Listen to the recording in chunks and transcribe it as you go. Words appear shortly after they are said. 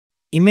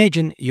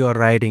Imagine you're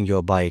riding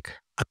your bike,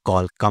 a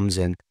call comes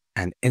in,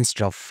 and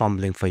instead of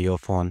fumbling for your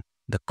phone,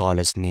 the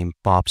caller's name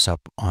pops up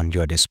on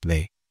your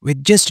display.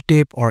 With just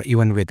tape or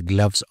even with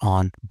gloves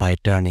on, by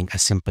turning a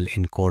simple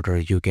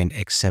encoder, you can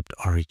accept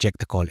or reject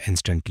the call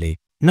instantly.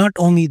 Not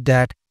only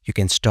that, you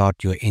can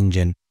start your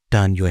engine,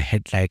 turn your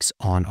headlights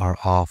on or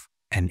off,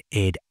 and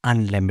add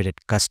unlimited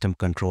custom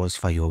controls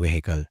for your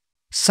vehicle.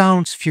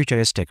 Sounds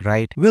futuristic,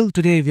 right? Well,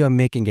 today we are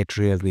making it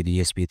real with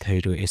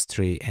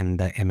ESP32-S3 and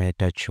the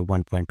MaTouch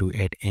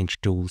 1.28-inch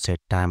toolset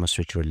timer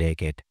switch relay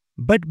kit.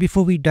 But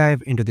before we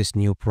dive into this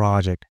new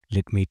project,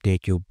 let me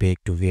take you back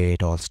to where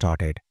it all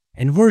started.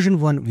 In version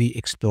 1, we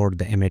explored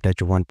the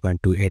MaTouch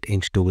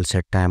 1.28-inch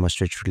toolset timer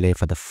switch relay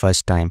for the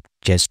first time,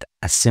 just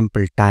a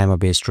simple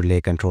timer-based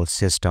relay control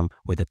system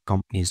with the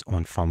company's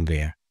own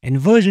firmware. In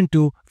version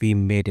 2, we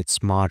made it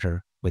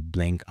smarter with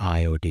Blynk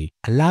IoT,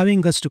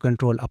 allowing us to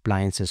control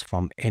appliances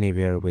from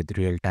anywhere with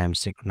real-time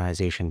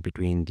synchronization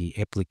between the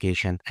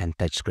application and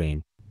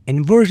touchscreen.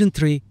 In version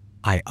 3,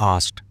 I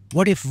asked,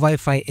 what if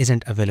Wi-Fi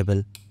isn't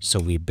available? So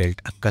we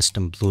built a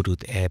custom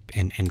Bluetooth app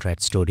in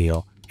Android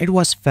Studio. It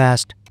was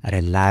fast,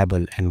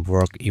 reliable, and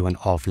worked even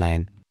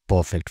offline,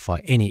 perfect for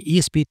any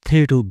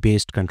ESP32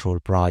 based control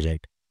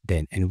project.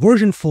 Then in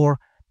version 4,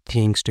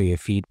 thanks to your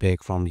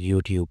feedback from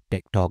YouTube,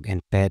 TikTok,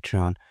 and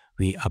Patreon,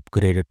 we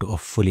upgraded to a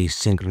fully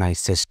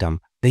synchronized system.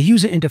 The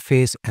user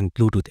interface and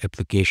Bluetooth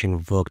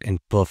application worked in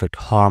perfect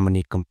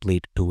harmony,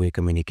 complete two-way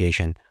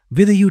communication.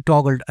 Whether you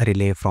toggled a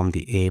relay from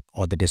the app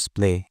or the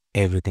display,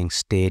 everything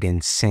stayed in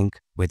sync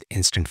with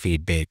instant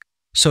feedback.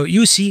 So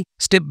you see,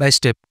 step by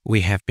step,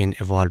 we have been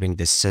evolving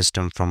this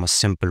system from a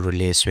simple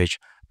relay switch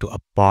to a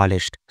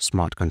polished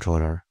smart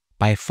controller.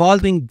 By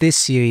following this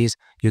series,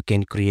 you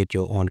can create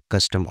your own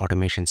custom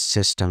automation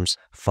systems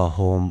for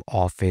home,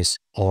 office,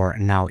 or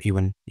now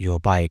even your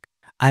bike.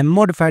 I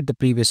modified the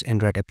previous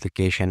Android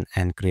application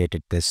and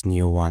created this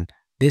new one.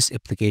 This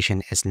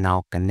application is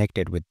now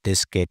connected with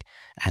this kit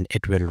and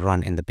it will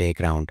run in the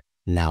background.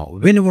 Now,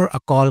 whenever a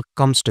call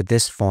comes to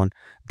this phone,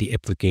 the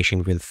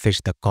application will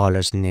fetch the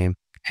caller's name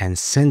and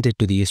send it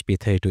to the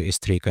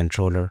ESP32-S3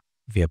 controller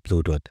via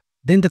Bluetooth.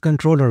 Then the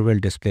controller will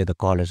display the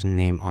caller's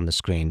name on the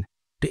screen.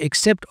 To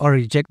accept or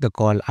reject the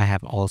call, I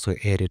have also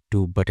added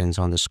two buttons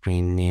on the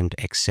screen named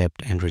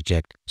Accept and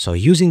Reject. So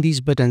using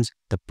these buttons,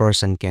 the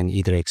person can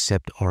either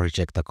accept or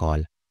reject the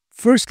call.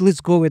 First,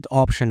 let's go with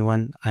option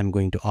 1. I'm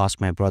going to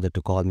ask my brother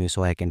to call me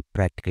so I can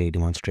practically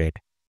demonstrate.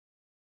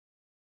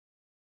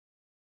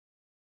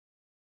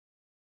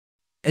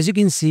 As you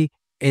can see,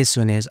 as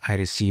soon as I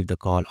received the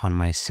call on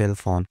my cell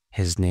phone,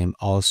 his name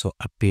also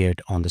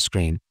appeared on the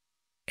screen.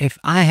 If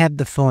I have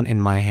the phone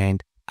in my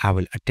hand, I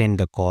will attend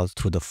the call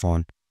through the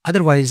phone.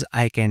 Otherwise,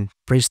 I can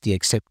press the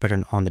accept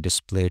button on the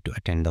display to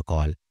attend the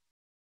call.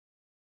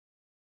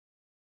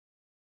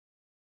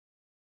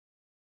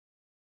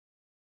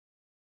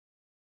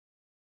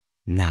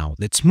 Now,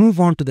 let's move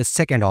on to the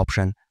second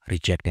option,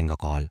 rejecting a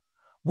call.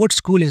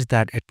 What's cool is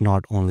that it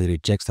not only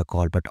rejects the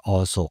call but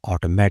also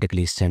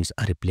automatically sends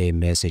a replay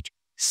message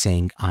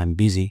saying, I'm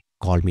busy,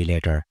 call me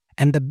later.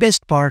 And the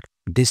best part,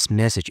 this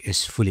message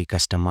is fully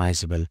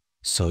customizable,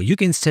 so you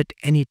can set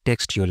any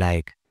text you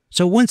like.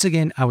 So once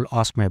again, I will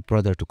ask my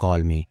brother to call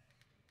me.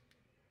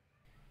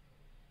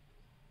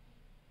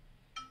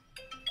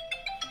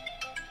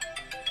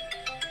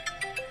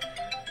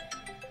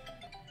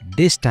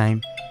 This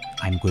time,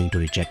 I'm going to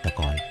reject the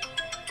call.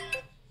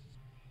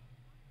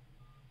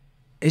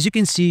 As you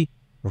can see,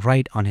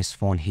 right on his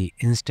phone, he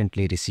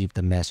instantly received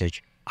the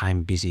message,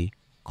 I'm busy,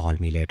 call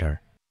me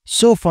later.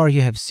 So far,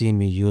 you have seen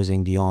me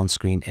using the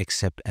on-screen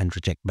accept and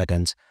reject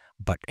buttons,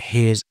 but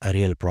here's a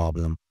real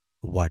problem.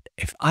 What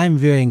if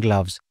I'm wearing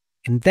gloves?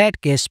 In that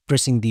case,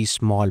 pressing these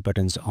small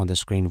buttons on the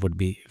screen would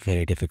be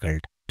very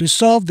difficult. To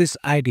solve this,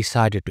 I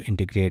decided to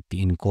integrate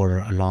the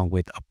encoder along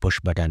with a push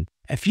button.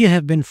 If you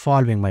have been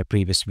following my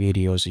previous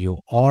videos,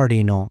 you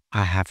already know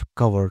I have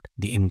covered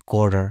the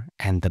encoder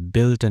and the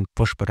built-in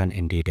push button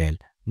in detail.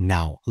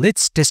 Now,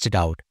 let's test it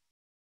out.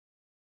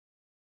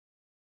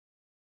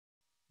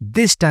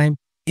 This time,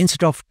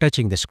 instead of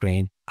touching the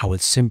screen, I will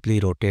simply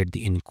rotate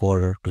the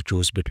encoder to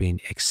choose between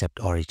accept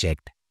or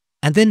reject,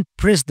 and then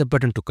press the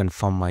button to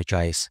confirm my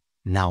choice.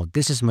 Now,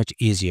 this is much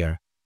easier.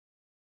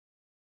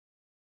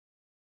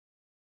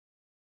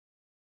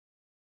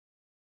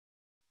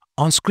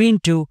 On screen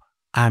 2,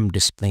 I'm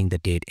displaying the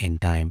date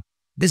and time.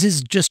 This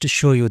is just to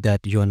show you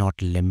that you are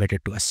not limited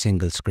to a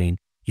single screen.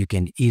 You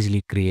can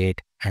easily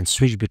create and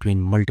switch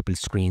between multiple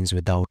screens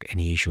without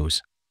any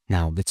issues.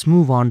 Now, let's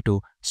move on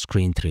to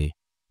screen 3.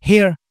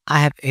 Here, I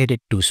have added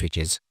two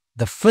switches.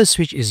 The first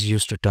switch is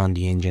used to turn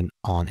the engine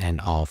on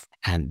and off,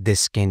 and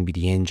this can be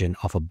the engine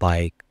of a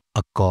bike,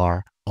 a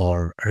car,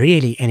 or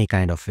really any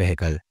kind of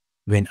vehicle.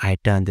 When I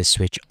turn this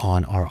switch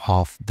on or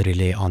off, the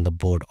relay on the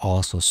board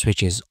also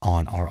switches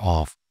on or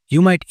off.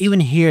 You might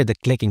even hear the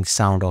clicking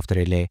sound of the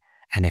relay,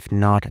 and if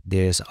not,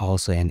 there is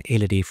also an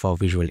LED for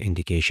visual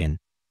indication.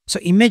 So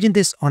imagine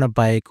this on a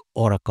bike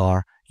or a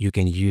car. You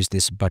can use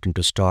this button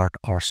to start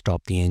or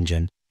stop the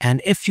engine.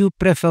 And if you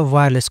prefer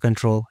wireless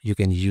control, you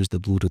can use the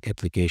Bluetooth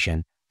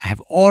application. I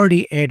have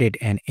already added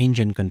an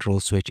engine control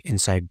switch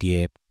inside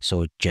the app,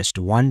 so just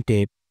one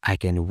tap, I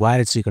can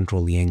wirelessly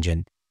control the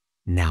engine.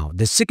 Now,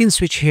 the second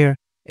switch here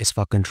is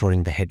for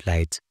controlling the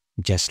headlights.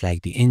 Just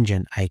like the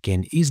engine, I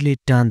can easily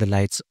turn the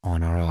lights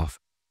on or off.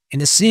 In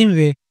the same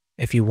way,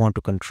 if you want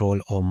to control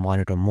or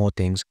monitor more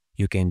things,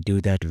 you can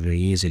do that very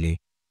easily.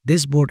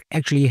 This board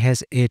actually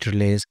has 8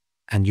 relays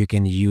and you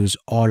can use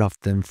all of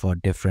them for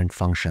different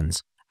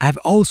functions. I've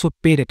also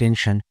paid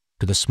attention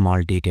to the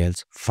small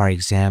details. For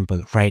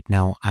example, right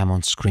now I'm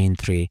on screen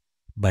 3,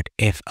 but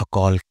if a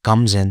call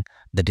comes in,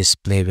 the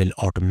display will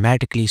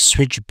automatically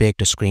switch back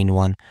to screen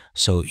 1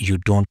 so you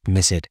don't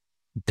miss it.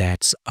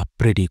 That's a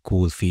pretty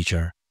cool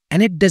feature.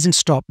 And it doesn't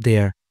stop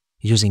there.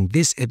 Using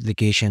this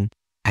application,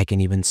 I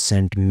can even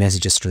send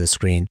messages to the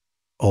screen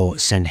or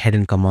send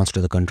hidden commands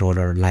to the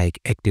controller like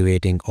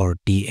activating or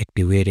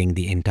deactivating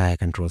the entire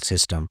control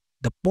system.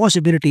 The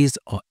possibilities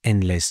are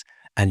endless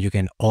and you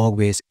can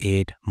always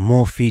add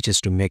more features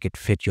to make it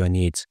fit your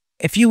needs.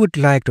 If you would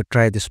like to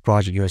try this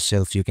project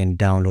yourself, you can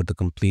download the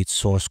complete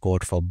source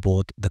code for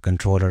both the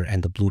controller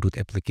and the Bluetooth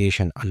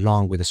application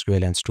along with the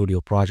SquareLine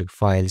Studio project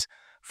files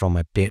from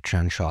my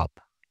Patreon shop.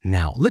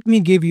 Now, let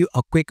me give you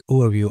a quick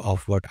overview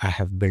of what I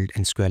have built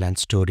in SquareLine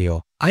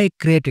Studio. I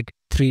created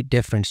 3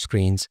 different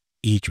screens,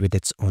 each with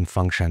its own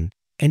function.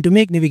 And to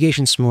make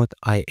navigation smooth,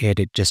 I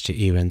added gesture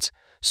events,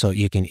 so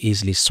you can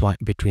easily swipe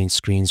between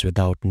screens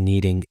without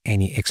needing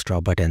any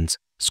extra buttons.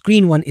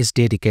 Screen 1 is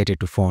dedicated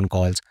to phone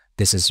calls.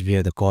 This is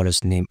where the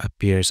caller's name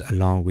appears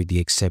along with the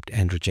accept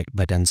and reject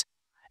buttons.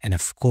 And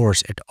of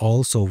course, it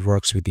also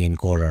works with the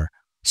encoder.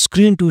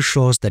 Screen 2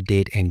 shows the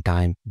date and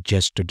time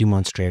just to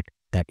demonstrate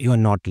that you are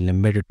not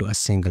limited to a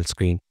single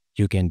screen.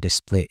 You can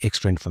display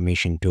extra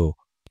information too.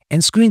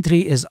 And screen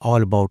 3 is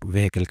all about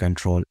vehicle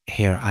control.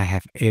 Here I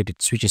have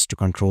added switches to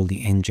control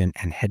the engine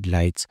and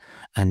headlights,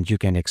 and you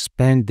can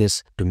expand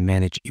this to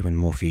manage even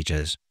more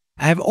features.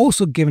 I have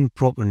also given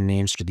proper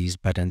names to these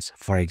buttons.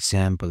 For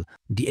example,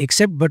 the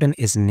accept button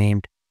is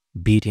named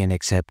BTN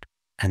accept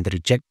and the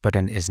reject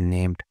button is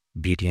named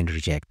BTN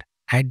reject.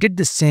 I did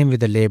the same with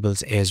the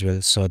labels as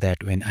well so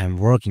that when I'm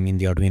working in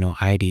the Arduino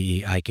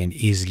IDE, I can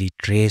easily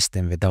trace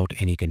them without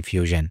any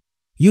confusion.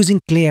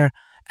 Using clear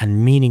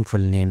and meaningful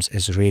names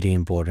is really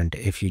important.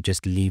 If you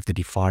just leave the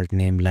default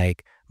name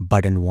like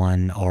button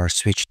 1 or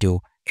switch 2,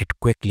 it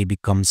quickly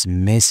becomes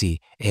messy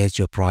as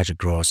your project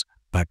grows.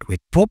 But with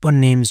proper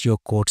names, your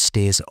code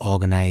stays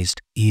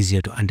organized,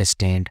 easier to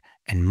understand,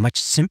 and much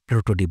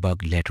simpler to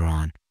debug later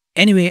on.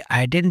 Anyway,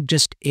 I didn't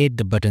just add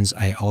the buttons,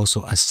 I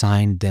also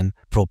assigned them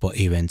proper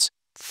events.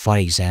 For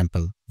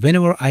example,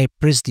 whenever I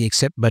press the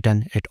accept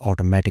button, it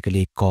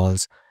automatically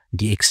calls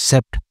the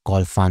accept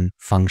call fun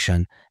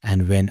function,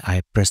 and when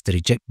I press the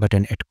reject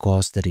button, it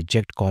calls the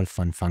reject call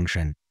fun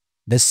function.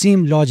 The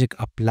same logic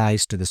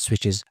applies to the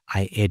switches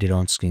I added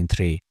on screen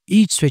 3.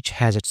 Each switch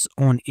has its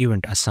own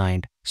event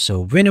assigned,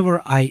 so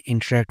whenever I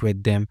interact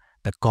with them,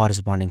 the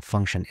corresponding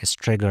function is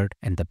triggered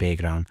in the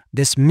background.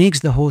 This makes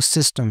the whole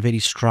system very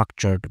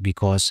structured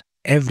because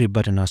every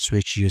button or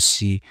switch you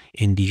see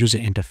in the user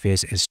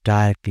interface is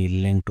directly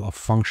linked to a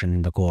function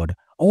in the code.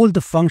 All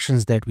the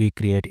functions that we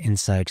create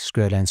inside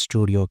SquareLine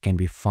Studio can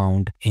be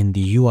found in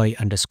the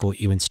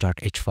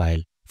UI_events.h file.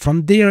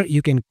 From there,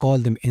 you can call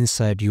them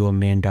inside your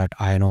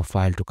main.ino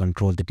file to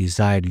control the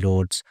desired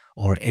loads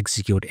or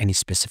execute any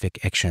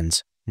specific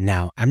actions.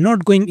 Now, I'm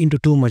not going into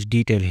too much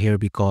detail here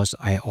because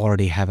I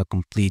already have a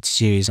complete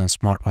series on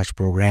smartwatch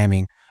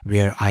programming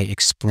where I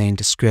explained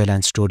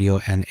SquareLine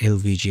Studio and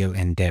LVGL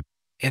in depth.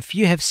 If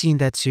you have seen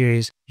that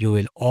series, you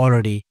will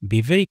already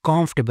be very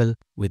comfortable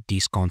with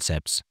these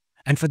concepts.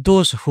 And for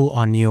those who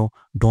are new,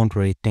 don't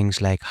worry,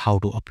 things like how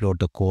to upload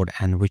the code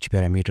and which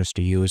parameters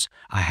to use,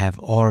 I have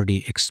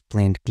already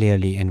explained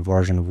clearly in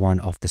version 1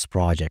 of this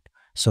project.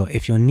 So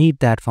if you need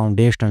that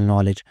foundational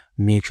knowledge,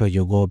 make sure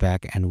you go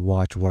back and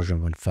watch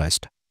version 1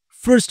 first.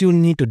 First, you'll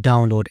need to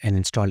download and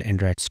install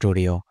Android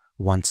Studio.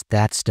 Once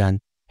that's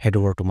done, head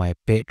over to my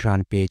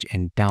Patreon page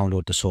and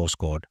download the source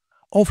code.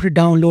 After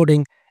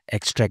downloading,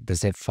 extract the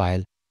zip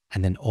file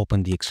and then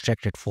open the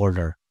extracted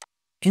folder.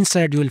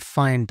 Inside, you will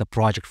find the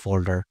project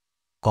folder.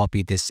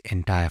 Copy this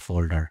entire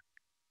folder.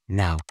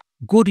 Now,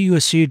 go to your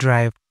C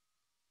drive,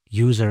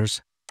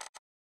 users,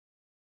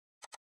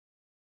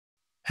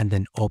 and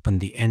then open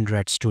the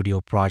Android Studio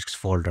projects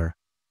folder.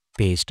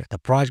 Paste the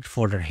project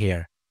folder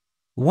here.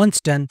 Once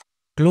done,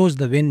 close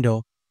the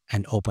window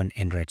and open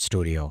Android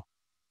Studio.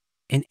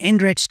 In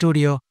Android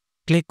Studio,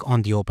 click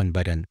on the Open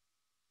button.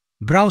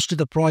 Browse to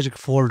the project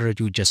folder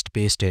you just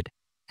pasted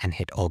and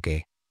hit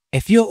OK.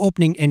 If you're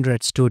opening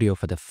Android Studio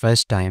for the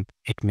first time,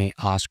 it may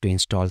ask to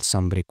install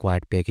some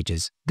required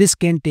packages. This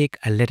can take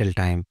a little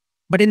time,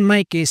 but in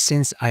my case,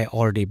 since I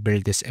already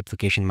built this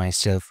application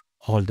myself,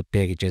 all the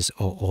packages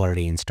are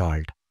already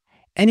installed.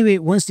 Anyway,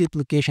 once the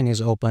application is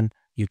open,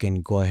 you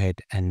can go ahead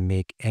and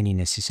make any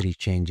necessary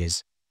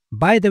changes.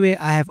 By the way,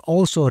 I have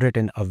also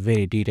written a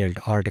very detailed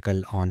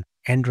article on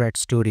Android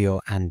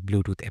Studio and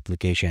Bluetooth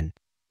application.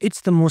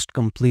 It's the most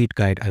complete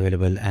guide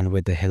available, and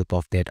with the help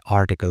of that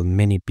article,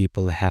 many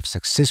people have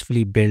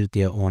successfully built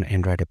their own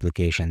Android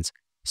applications.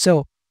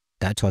 So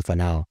that's all for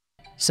now.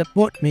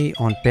 Support me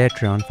on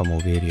Patreon for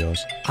more videos.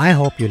 I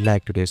hope you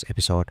liked today's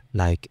episode.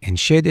 Like and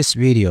share this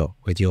video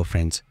with your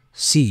friends.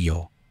 See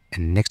you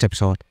in the next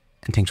episode,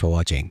 and thanks for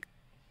watching.